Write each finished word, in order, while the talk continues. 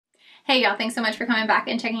Hey y'all, thanks so much for coming back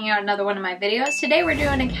and checking out another one of my videos. Today we're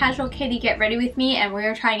doing a Casual Katie Get Ready With Me and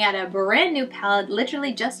we're trying out a brand new palette,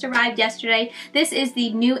 literally just arrived yesterday. This is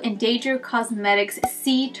the new Endangered Cosmetics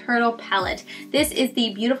Sea Turtle palette. This is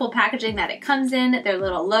the beautiful packaging that it comes in. Their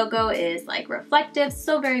little logo is like reflective,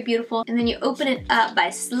 so very beautiful. And then you open it up by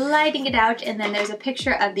sliding it out and then there's a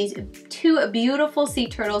picture of these two beautiful sea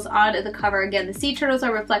turtles on the cover. Again, the sea turtles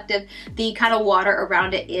are reflective. The kind of water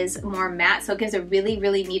around it is more matte, so it gives a really,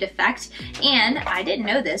 really neat effect. And I didn't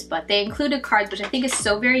know this, but they included cards, which I think is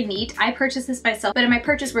so very neat. I purchased this myself, but in my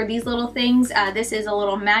purchase were these little things. This is a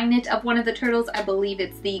little magnet of one of the turtles. I believe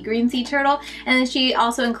it's the green sea turtle. And then she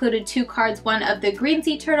also included two cards, one of the green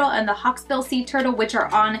sea turtle and the hawksbill sea turtle, which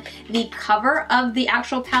are on the cover of the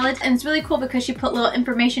actual palette. And it's really cool because she put little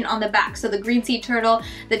information on the back. So the green sea turtle,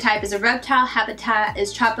 the type is a reptile, habitat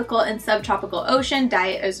is tropical and subtropical ocean,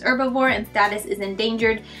 diet is herbivore, and status is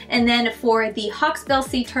endangered. And then for the hawksbill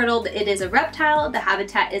sea turtle, it is a reptile, the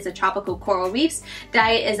habitat is a tropical coral reefs,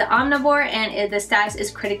 diet is an omnivore, and the status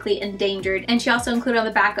is critically endangered. And she also included on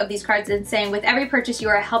the back of these cards and saying, with every purchase you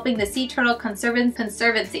are helping the Sea Turtle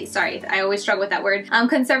Conservancy, sorry, I always struggle with that word,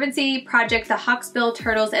 Conservancy project the hawksbill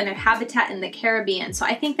turtles and their habitat in the Caribbean. So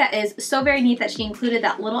I think that is so very neat that she included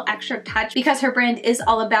that little extra touch because her brand is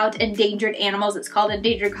all about endangered animals. It's called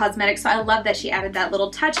Endangered Cosmetics, so I love that she added that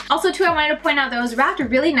little touch. Also too, I wanted to point out that it was wrapped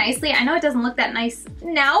really nicely. I know it doesn't look that nice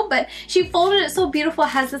now, but she folded it so beautiful. It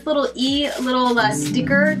has this little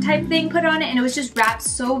sticker type thing put on it, and it was just wrapped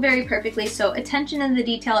so very perfectly. So attention in the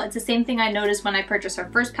detail. It's the same thing I noticed when I purchased her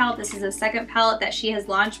first palette. This is the second palette that she has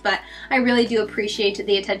launched, but I really do appreciate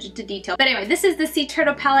the attention to detail. But anyway, this is the Sea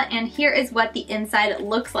Turtle palette, and here is what the inside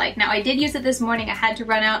looks like. Now, I did use it this morning. I had to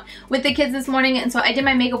run out with the kids this morning, and so I did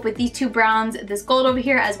my makeup with these two browns, this gold over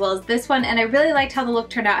here, as well as this one, and I really liked how the look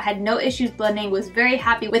turned out. I had no issues blending, was very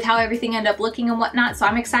happy with how everything ended up looking and whatnot, so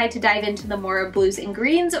I'm excited to dive into the more blues and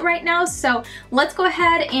greens right now. So let's go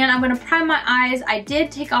ahead and I'm going to prime my eyes. I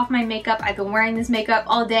did take off my makeup. I've been wearing this makeup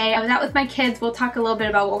all day. I was out with my kids. We'll talk a little bit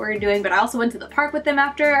about what we're doing, but I also went to the park with them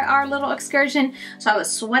after our little excursion, so I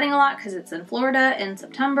was sweating a lot because it's in Florida in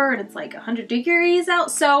September and it's like 100 degrees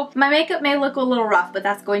out, so my makeup may look a little rough, but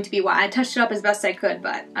that's going to be why. I touched it up as best I could,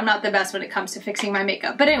 but I'm not the best when it comes to fixing my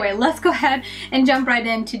makeup. But anyway, let's go ahead and jump right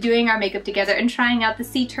into doing our makeup together and trying out the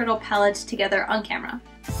Sea Turtle palette together on camera.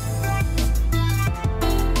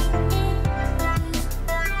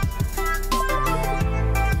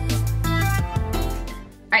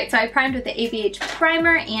 Alright, so I primed with the ABH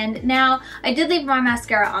primer, and now I did leave my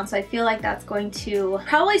mascara on, so I feel like that's going to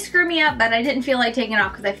probably screw me up, but I didn't feel like taking it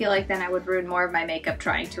off because I feel like then I would ruin more of my makeup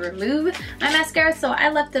trying to remove my mascara, so I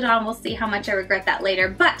left it on. We'll see how much I regret that later,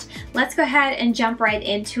 but let's go ahead and jump right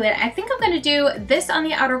into it. I think I'm going to do this on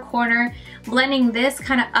the outer corner, blending this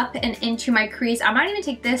kind of up and into my crease. I might even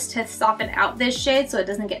take this to soften out this shade so it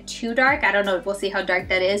doesn't get too dark. I don't know, we'll see how dark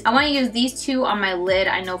that is. I want to use these two on my lid,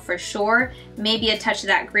 I know for sure. Maybe a touch of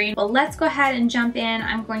that green. But let's go ahead and jump in.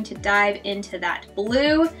 I'm going to dive into that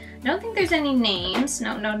blue. I don't think there's any names.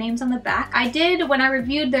 No names on the back. I did, when I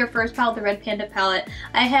reviewed their first palette, the Red Panda palette,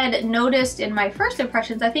 I had noticed in my first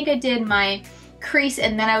impressions, I think I did my crease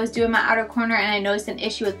and then I was doing my outer corner and I noticed an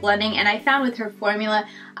issue with blending, and I found with her formula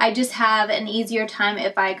I just have an easier time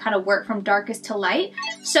if I kind of work from darkest to light.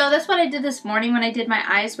 So that's what I did this morning when I did my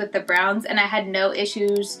eyes with the browns, and I had no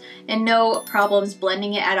issues and no problems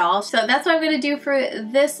blending it at all. So that's what I'm going to do for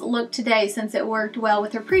this look today, since it worked well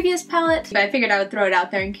with her previous palette. But I figured I would throw it out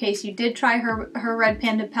there in case you did try her Red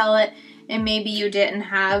Panda palette and maybe you didn't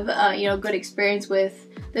have good experience with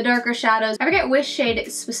the darker shadows. I forget which shade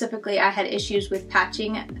specifically I had issues with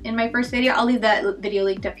patching in my first video. I'll leave that video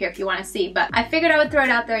linked up here if you want to see, but I figured I would throw it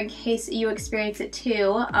out there in case you experience it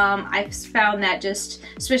too. I found that just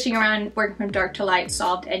switching around, working from dark to light,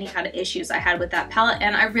 solved any kind of issues I had with that palette,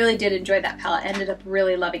 and I really did enjoy that palette. Ended up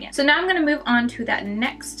really loving it. So now I'm going to move on to that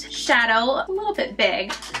next shadow, a little bit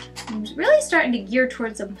big. I'm really starting to gear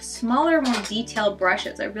towards some smaller, more detailed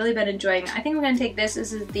brushes. I've really been enjoying it. I think I'm going to take this.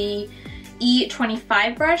 This is the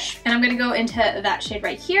E25 brush, and I'm gonna go into that shade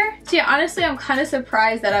right here. So yeah, honestly, I'm kind of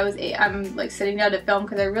surprised that I'm like sitting down to film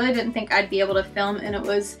because I really didn't think I'd be able to film, and it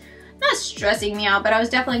was not stressing me out, but I was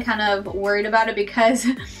definitely kind of worried about it because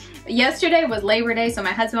yesterday was Labor Day, so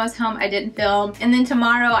my husband was home, I didn't film, and then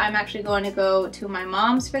tomorrow I'm actually going to go to my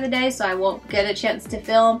mom's for the day, so I won't get a chance to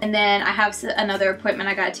film, and then I have another appointment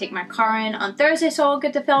I gotta take my car in on Thursday, so I won't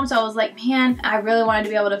get to film. So I was like, man, I really wanted to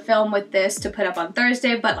be able to film with this to put up on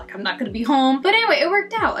Thursday, but like I'm not gonna be home. But anyway, it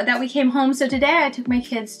worked out that we came home. So today I took my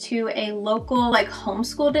kids to a local like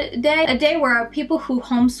homeschool day, a day where people who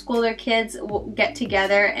homeschool their kids will get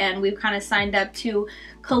together, and we've kind of signed up to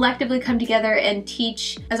collectively come together and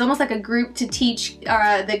teach as almost like a group to teach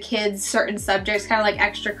the kids certain subjects, kind of like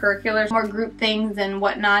extracurriculars, more group things and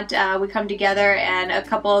whatnot. We come together and a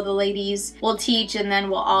couple of the ladies will teach, and then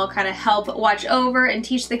we'll all kind of help watch over and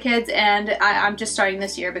teach the kids. And I'm just starting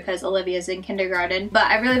this year because Olivia's in kindergarten, but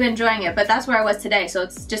I've really been enjoying it. But that's where I was today, so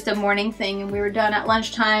it's just a morning thing, and we were done at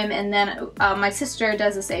lunchtime. And then my sister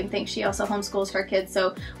does the same thing. She also homeschools her kids,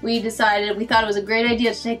 so we thought it was a great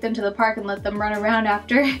idea to take them to the park and let them run around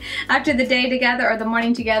after the day together or the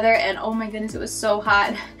morning together. And oh my goodness, it was so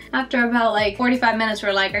hot. After about like 45 minutes,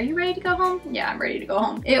 we're like, are you ready to go home? Yeah, I'm ready to go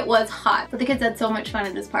home. It was hot, but the kids had so much fun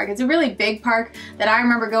at this park. It's a really big park that I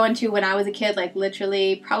remember going to when I was a kid, like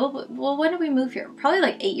literally probably, well, when did we move here? Probably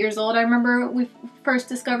like 8 years old. I remember we first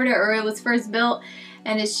discovered it, or it was first built.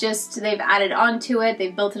 And it's just, they've added on to it,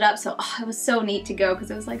 they've built it up, so it was so neat to go because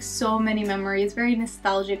it was like so many memories, very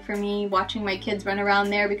nostalgic for me watching my kids run around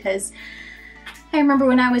there, because I remember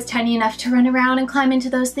when I was tiny enough to run around and climb into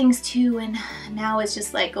those things too, and now it's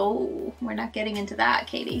just like, oh, we're not getting into that,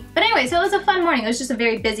 Katie. But anyway, so it was a fun morning. It was just a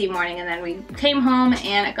very busy morning, and then we came home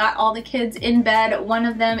and I got all the kids in bed. One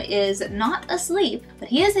of them is not asleep, but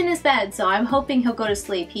he is in his bed, so I'm hoping he'll go to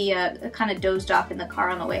sleep. He kind of dozed off in the car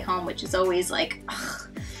on the way home, which is always like, ugh.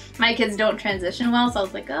 My kids don't transition well, so I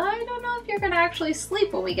was like, oh, I don't know if you're gonna actually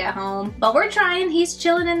sleep when we get home. But we're trying. He's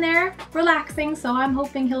chilling in there, relaxing, so I'm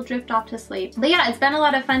hoping he'll drift off to sleep. But yeah, it's been a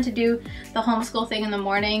lot of fun to do the homeschool thing in the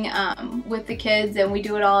morning with the kids, and we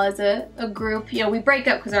do it all as a group. You know, we break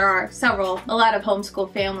up because there are a lot of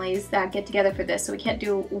homeschool families that get together for this, so we can't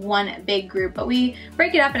do one big group, but we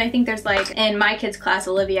break it up. And I think there's, like, in my kids' class,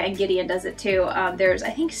 Olivia and Gideon does it too. There's,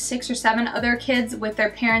 I think, 6 or 7 other kids with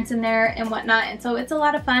their parents in there and whatnot, and so it's a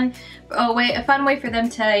lot of fun. A fun way for them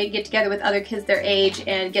to get together with other kids their age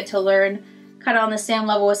and get to learn kind of on the same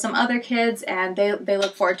level with some other kids, and they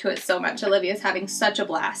look forward to it so much. Olivia's having such a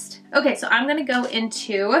blast. Okay, so I'm gonna go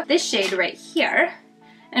into this shade right here.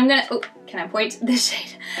 And I'm gonna, oh, can I point? This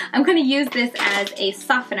shade. I'm gonna use this as a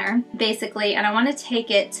softener, basically, and I wanna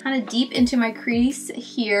take it kind of deep into my crease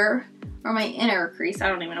here, or my inner crease, I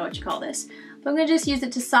don't even know what you call this. But I'm gonna just use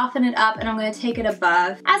it to soften it up, and I'm gonna take it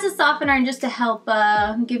above as a softener and just to help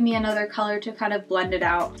give me another color to kind of blend it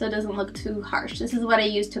out so it doesn't look too harsh. This is what I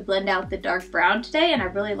used to blend out the dark brown today, and I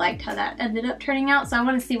really liked how that ended up turning out, so I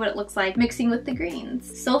wanna see what it looks like mixing with the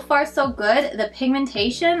greens. So far so good. The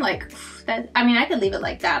pigmentation, like, I mean, I could leave it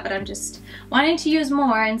like that, but I'm just wanting to use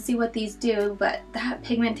more and see what these do. But that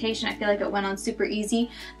pigmentation, I feel like it went on super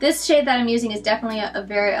easy. This shade that I'm using is definitely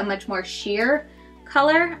a much more sheer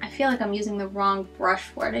color. I feel like I'm using the wrong brush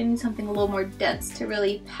for it. I need something a little more dense to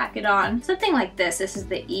really pack it on. Something like this. This is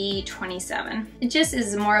the E27. It just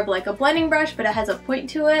is more of like a blending brush, but it has a point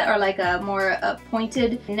to it, or like a more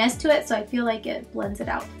pointedness to it, so I feel like it blends it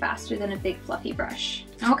out faster than a big fluffy brush.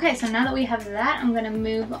 Okay, so now that we have that, I'm gonna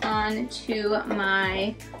move on to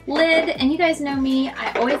my lid. And you guys know me,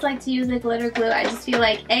 I always like to use a glitter glue. I just feel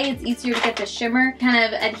like A, it's easier to get the shimmer kind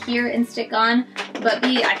of adhere and stick on, but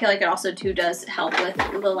B, I feel like it also too does help with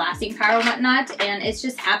the lasting power and whatnot, and it's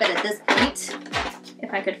just habit at this point.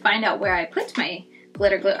 If I could find out where I put my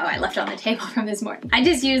glitter glue, oh, I left it on the table from this morning. I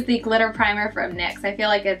just used the glitter primer from NYX. I feel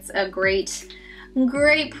like it's a great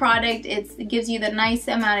product. It gives you the nice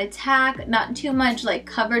amount of tack, not too much like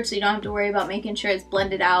coverage, so you don't have to worry about making sure it's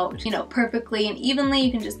blended out, you know, perfectly and evenly.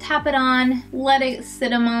 You can just tap it on, let it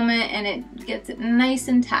sit a moment, and it gets it nice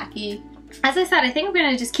and tacky. As I said, I think I'm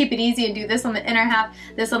gonna just keep it easy and do this on the inner half,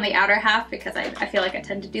 this on the outer half, because I feel like I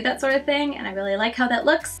tend to do that sort of thing, and I really like how that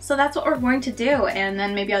looks. So that's what we're going to do, and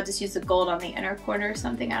then maybe I'll just use the gold on the inner corner or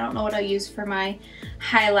something. I don't know what I'll use for my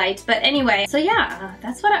highlight, but anyway, so yeah,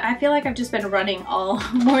 that's what I feel like. I've just been running all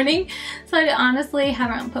morning, so I honestly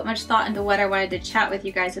haven't put much thought into what I wanted to chat with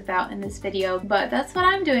you guys about in this video, but that's what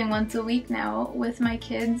I'm doing once a week now with my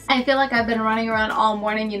kids. I feel like I've been running around all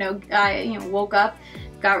morning. You know, I woke up,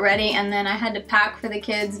 got ready, and then I had to pack for the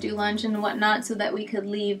kids, do lunch and whatnot so that we could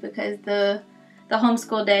leave, because the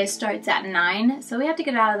homeschool day starts at 9, so we have to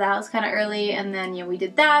get out of the house kind of early. And then, you know, we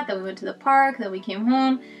did that, then we went to the park, then we came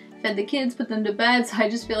home, fed the kids, put them to bed. So I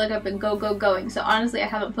just feel like I've been going. So honestly, I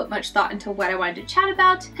haven't put much thought into what I wanted to chat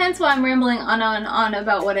about, hence why I'm rambling on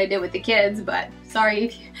about what I did with the kids. But sorry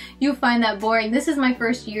if you find that boring. This is my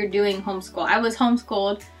first year doing homeschool. I was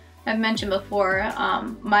homeschooled, I've mentioned before,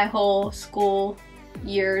 my whole school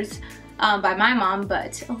years by my mom,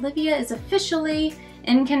 but Olivia is officially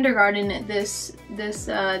in kindergarten this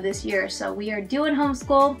year, so we are doing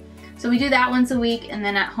homeschool. So we do that once a week, and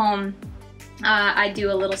then at home I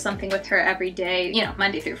do a little something with her every day, you know,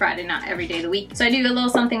 Monday through Friday, not every day of the week. So I do a little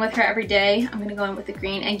something with her every day. I'm gonna go in with the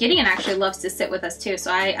green, and Gideon actually loves to sit with us too,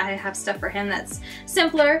 so I have stuff for him that's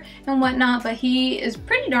simpler and whatnot, but he is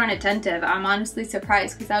pretty darn attentive. I'm honestly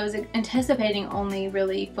surprised because I was anticipating only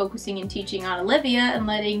really focusing and teaching on Olivia and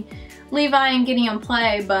letting Levi and Gideon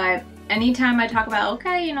play, but anytime I talk about,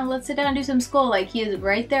 okay, you know, let's sit down and do some school, like he is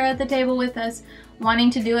right there at the table with us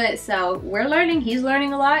wanting to do it. So we're learning, he's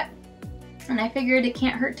learning a lot. And I figured it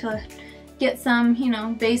can't hurt to get some, you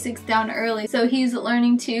know, basics down early. So he's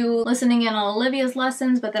learning to listening in on Olivia's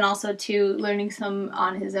lessons, but then also to learning some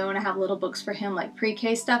on his own. I have little books for him, like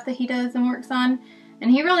pre-K stuff that he does and works on. And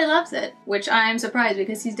he really loves it, which I'm surprised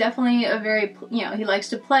because he's definitely a very, you know, he likes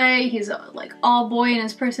to play. He's like all boy in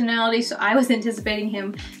his personality. So I was anticipating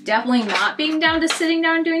him definitely not being down to sitting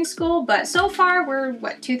down and doing school. But so far we're,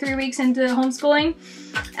 what, 2-3 weeks into homeschooling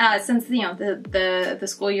since, you know, the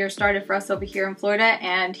school year started for us over here in Florida.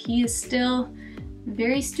 And he is still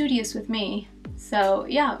very studious with me. So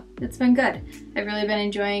yeah, it's been good. I've really been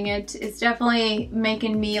enjoying it. It's definitely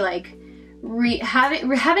making me like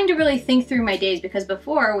having to really think through my days, because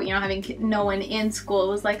before, you know, having no one in school, it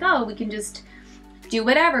was like, oh, we can just do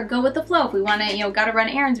whatever, go with the flow. If we want to, you know, gotta run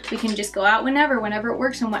errands, we can just go out whenever it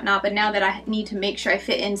works and whatnot. But now that I need to make sure I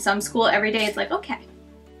fit in some school every day, it's like, okay,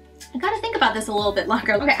 I gotta think about this a little bit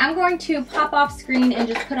longer. Okay, I'm going to pop off screen and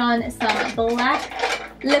just put on some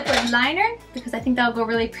black liquid liner because I think that'll go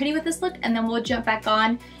really pretty with this look, and then we'll jump back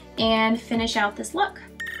on and finish out this look.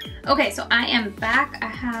 Okay, so I am back. I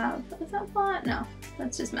have, is that font? No,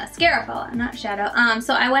 that's just mascara palette, not shadow.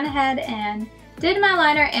 So I went ahead and did my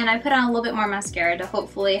liner, and I put on a little bit more mascara to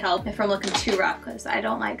hopefully help if I'm looking too rough, because I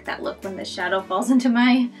don't like that look when the shadow falls into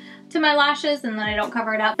my lashes and then I don't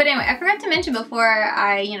cover it up. But anyway, I forgot to mention before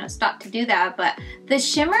I, you know, stopped to do that, but the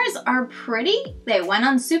shimmers are pretty. They went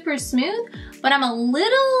on super smooth, but I'm a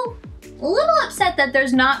little upset that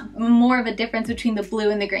there's not more of a difference between the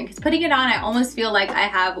blue and the green, because putting it on, I almost feel like I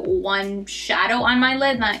have one shadow on my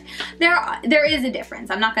lid. And there is a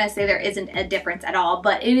difference. I'm not gonna say there isn't a difference at all,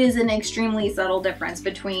 but it is an extremely subtle difference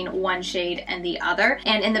between one shade and the other.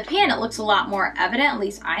 And in the pan, it looks a lot more evident. At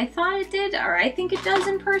least I thought it did, or I think it does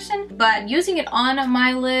in person. But using it on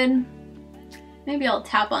my lid, maybe I'll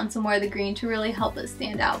tap on some more of the green to really help it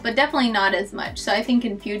stand out, but definitely not as much. So I think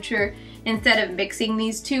in future, instead of mixing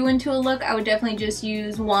these two into a look, I would definitely just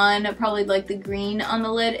use one, probably like the green on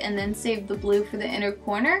the lid, and then save the blue for the inner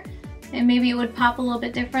corner. And maybe it would pop a little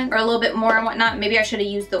bit different, or a little bit more and whatnot. Maybe I should have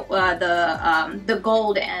used the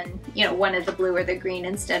gold and, you know, one of the blue or the green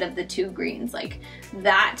instead of the two greens. Like,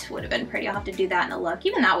 that would have been pretty. I'll have to do that in a look.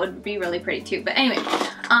 Even that would be really pretty too. But anyway,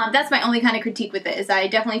 that's my only kind of critique with it, is I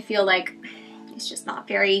definitely feel like it's just not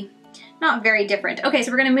very different. Okay,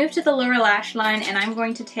 so we're gonna move to the lower lash line, and I'm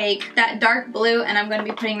going to take that dark blue and I'm gonna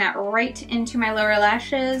be putting that right into my lower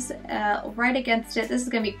lashes, right against it. This is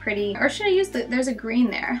gonna be pretty. Or should I use there's a green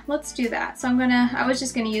there. Let's do that. So I was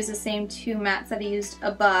just gonna use the same two mattes that I used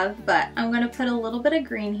above, but I'm gonna put a little bit of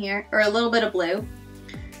green here, or a little bit of blue.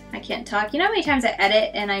 I can't talk. You know how many times I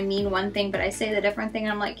edit and I mean one thing, but I say the different thing,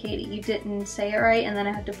 and I'm like, Katie, you didn't say it right, and then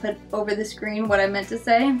I have to put over the screen what I meant to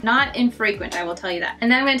say. Not infrequent, I will tell you that.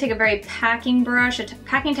 And then I'm gonna take a very packing brush, a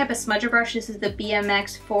packing type of smudger brush. This is the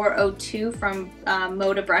BMX 402 from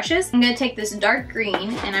Moda Brushes. I'm gonna take this dark green,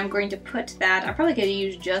 and I'm going to put that, I'm probably gonna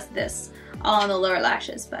use just this all on the lower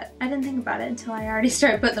lashes, but I didn't think about it until I already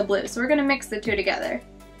started putting the blue. So we're gonna mix the two together.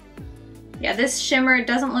 Yeah, this shimmer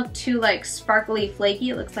doesn't look too like sparkly flaky.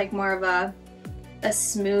 It looks like more of a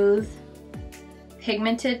smooth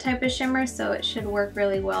pigmented type of shimmer, so it should work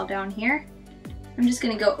really well down here. I'm just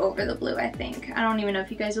gonna go over the blue, I think. I don't even know if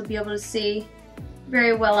you guys will be able to see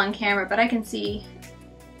very well on camera, but I can see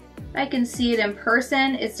it in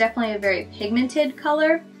person. It's definitely a very pigmented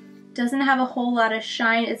color. Doesn't have a whole lot of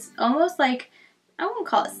shine. It's almost like, I wouldn't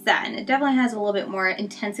call it satin. It definitely has a little bit more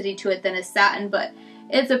intensity to it than a satin, but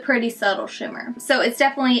it's a pretty subtle shimmer. So it's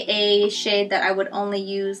definitely a shade that I would only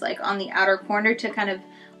use like on the outer corner to kind of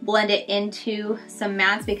blend it into some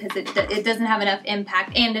mattes, because it doesn't have enough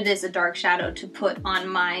impact, and it is a dark shadow to put on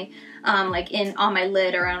my like on my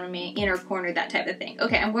lid or on my inner corner, that type of thing.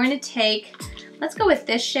 Okay, I'm going to take, let's go with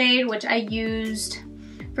this shade, which I used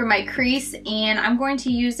for my crease, and I'm going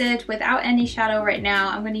to use it without any shadow right now.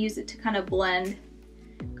 I'm going to use it to kind of blend,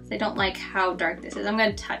 because I don't like how dark this is. I'm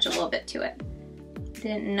going to touch a little bit to it.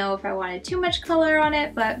 Didn't know if I wanted too much color on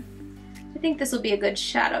it, but I think this will be a good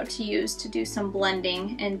shadow to use to do some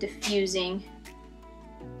blending and diffusing.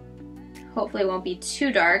 Hopefully it won't be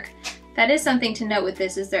too dark. That is something to note with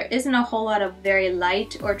this, is there isn't a whole lot of very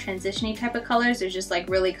light or transition-y type of colors. There's just like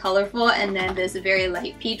really colorful, and then this very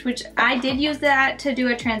light peach, which I did use that to do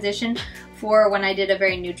a transition for when I did a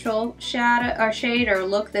very neutral shade or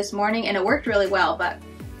look this morning, and it worked really well. But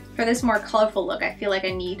for this more colorful look, I feel like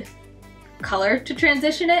I need color to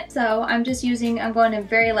transition it. So I'm going in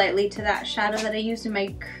very lightly to that shadow that I used in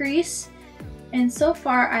my crease. And so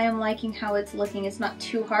far I am liking how it's looking. It's not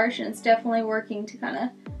too harsh, and it's definitely working to kind of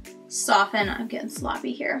soften, I'm getting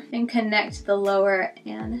sloppy here, and connect the lower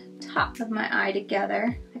and top of my eye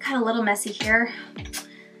together. I got a little messy here.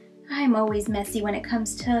 I'm always messy when it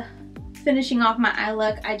comes to finishing off my eye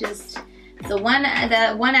look. The one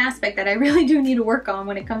aspect that I really do need to work on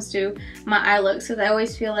when it comes to my eye looks, because I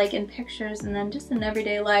always feel like in pictures and then just in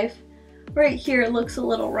everyday life, right here it looks a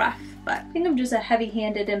little rough. But I think I'm just a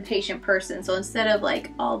heavy-handed, impatient person, so instead of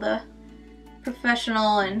like all the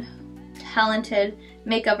professional and talented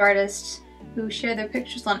makeup artists who share their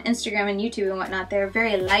pictures on Instagram and YouTube and whatnot, they're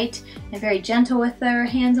very light and very gentle with their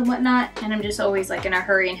hands and whatnot, and I'm just always like in a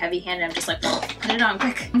hurry and heavy-handed. I'm just like, put it on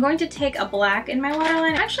quick. I'm going to take a black in my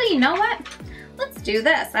waterline. Actually, you know what? Let's do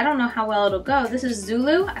this. I don't know how well it'll go. This is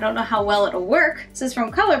Zulu. I don't know how well it'll work. This is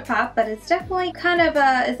from Colourpop, but it's definitely kind of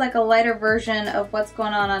it's like a lighter version of what's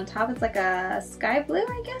going on top. It's like a sky blue,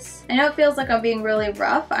 I guess. I know it feels like I'm being really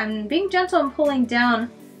rough. I'm being gentle and pulling down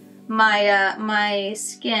my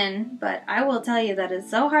skin, but I will tell you that it's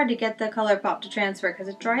so hard to get the Colourpop to transfer because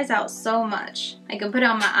it dries out so much. I can put it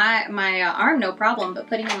on my arm no problem, but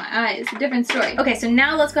putting it on my eye is a different story. Okay, so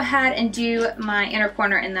now let's go ahead and do my inner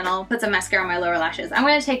corner, and then I'll put some mascara on my lower lashes. I'm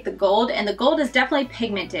going to take the gold, and the gold is definitely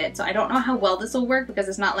pigmented, so I don't know how well this will work because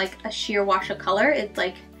it's not like a sheer wash of color. It's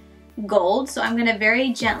like gold, so I'm going to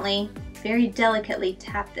very gently, very delicately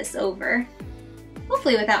tap this over.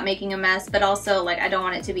 Hopefully without making a mess, but also like I don't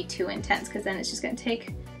want it to be too intense because then it's just going to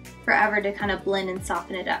take forever to kind of blend and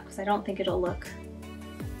soften it up, because I don't think it'll look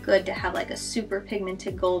good to have like a super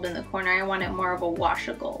pigmented gold in the corner. I want it more of a wash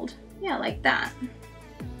of gold. Yeah, like that.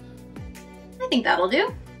 I think that'll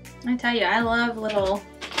do. I tell you, I love little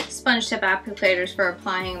sponge tip applicators for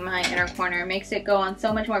applying my inner corner. It makes it go on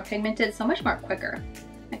so much more pigmented, so much more quicker.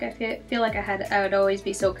 Like I feel like I would always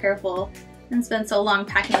be so careful and spend so long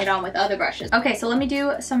packing it on with other brushes. Okay, so let me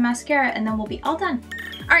do some mascara and then we'll be all done.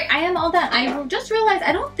 All right, I am all done. I just realized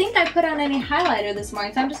I don't think I put on any highlighter this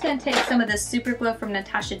morning, so I'm just gonna take some of this Super Glow from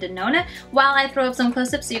Natasha Denona while I throw up some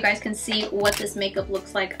close-ups so you guys can see what this makeup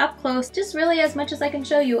looks like up close. Just really as much as I can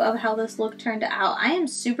show you of how this look turned out. I am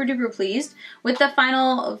super duper pleased with the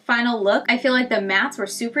final look. I feel like the mattes were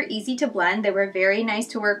super easy to blend. They were very nice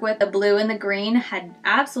to work with. The blue and the green had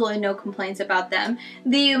absolutely no complaints about them.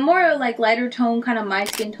 The more like lighter tone, kind of my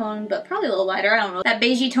skin tone, but probably a little lighter, I don't know. That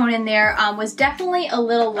beigey tone in there was definitely a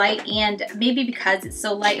little light, and maybe because it's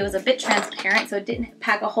so light it was a bit transparent, so it didn't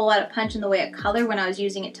pack a whole lot of punch in the way of color when I was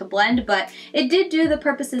using it to blend, but it did do the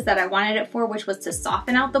purposes that I wanted it for, which was to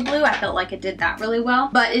soften out the blue. I felt like it did that really well,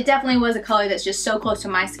 but it definitely was a color that's just so close to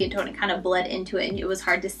my skin tone it kind of bled into it and it was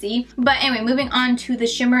hard to see. But anyway, moving on to the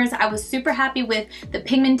shimmers, I was super happy with the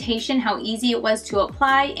pigmentation, how easy it was to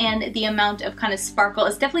apply, and the amount of kind of sparkle.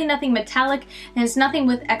 It's definitely nothing metallic and it's nothing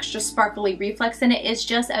with extra sparkly reflex in it. It's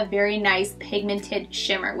just a very nice pigmented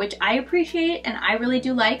shimmer, which I appreciate and I really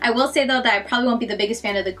do like. I will say though that I probably won't be the biggest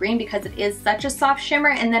fan of the green because it is such a soft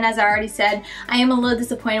shimmer, and then as I already said, I am a little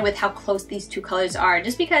disappointed with how close these two colors are,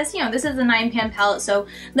 just because, you know, this is a 9-pan palette, so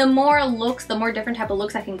the more looks, the more different type of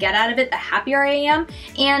looks I can get out of it, the happier I am.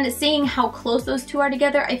 And seeing how close those two are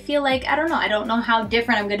together, I feel like, I don't know how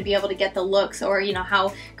different I'm going to be able to get the looks, or you know,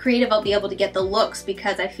 how creative I'll be able to get the looks,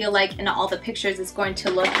 because I feel like in all the pictures it's going to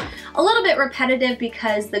look a little bit repetitive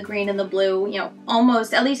because the green and the blue, you know,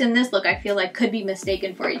 almost, at least in this look, I feel like could be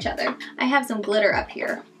mistaken for each other. I have some glitter up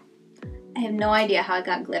here. I have no idea how I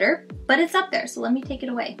got glitter, but it's up there, so let me take it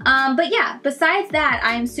away. But yeah, besides that,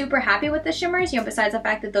 I am super happy with the shimmers, you know, besides the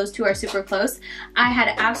fact that those two are super close. I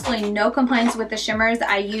had absolutely no complaints with the shimmers.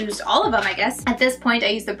 I used all of them, I guess. At this point, I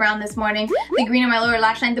used the brown this morning, the green on my lower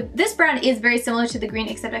lash line. This brown is very similar to the green,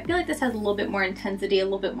 except I feel like this has a little bit more intensity, a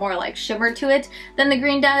little bit more like shimmer to it than the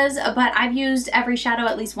green does, but I've used every shadow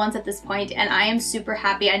at least once at this point, and I am super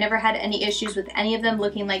happy. I never had any issues with any of them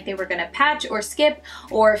looking like they were gonna patch or skip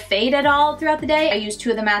or fade at all. all throughout the day. I used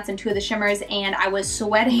 2 of the mattes and 2 of the shimmers, and I was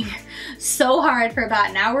sweating so hard for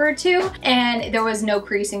about an hour or 2, and there was no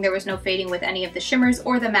creasing, there was no fading with any of the shimmers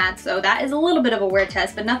or the mattes, so that is a little bit of a wear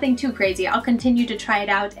test, but nothing too crazy. I'll continue to try it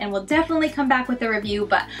out and we'll definitely come back with a review,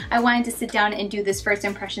 but I wanted to sit down and do this first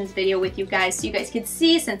impressions video with you guys so you guys could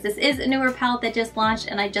see, since this is a newer palette that just launched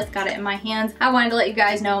and I just got it in my hands, I wanted to let you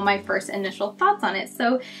guys know my first initial thoughts on it.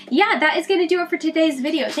 So yeah, that is going to do it for today's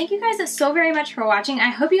video. Thank you guys so very much for watching. I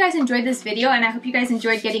hope you guys enjoyed this video, and I hope you guys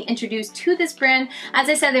enjoyed getting introduced to this brand. As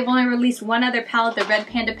I said, they've only released one other palette, the Red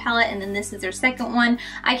Panda palette, and then this is their second one.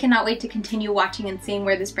 I cannot wait to continue watching and seeing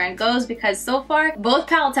where this brand goes, because so far both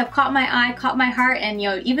palettes have caught my eye, caught my heart, and you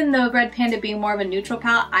know, even though Red Panda being more of a neutral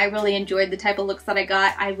palette, I really enjoyed the type of looks that I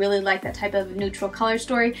got. I really like that type of neutral color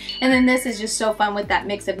story, and then this is just so fun with that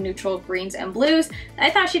mix of neutral greens and blues. I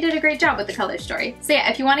thought she did a great job with the color story. So yeah,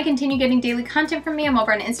 if you want to continue getting daily content from me, I'm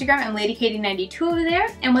over on Instagram. I'm LadyKatie92 over there.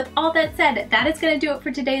 And with all that said, that is going to do it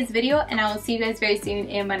for today's video, and I will see you guys very soon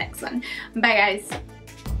in my next one. Bye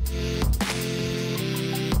guys.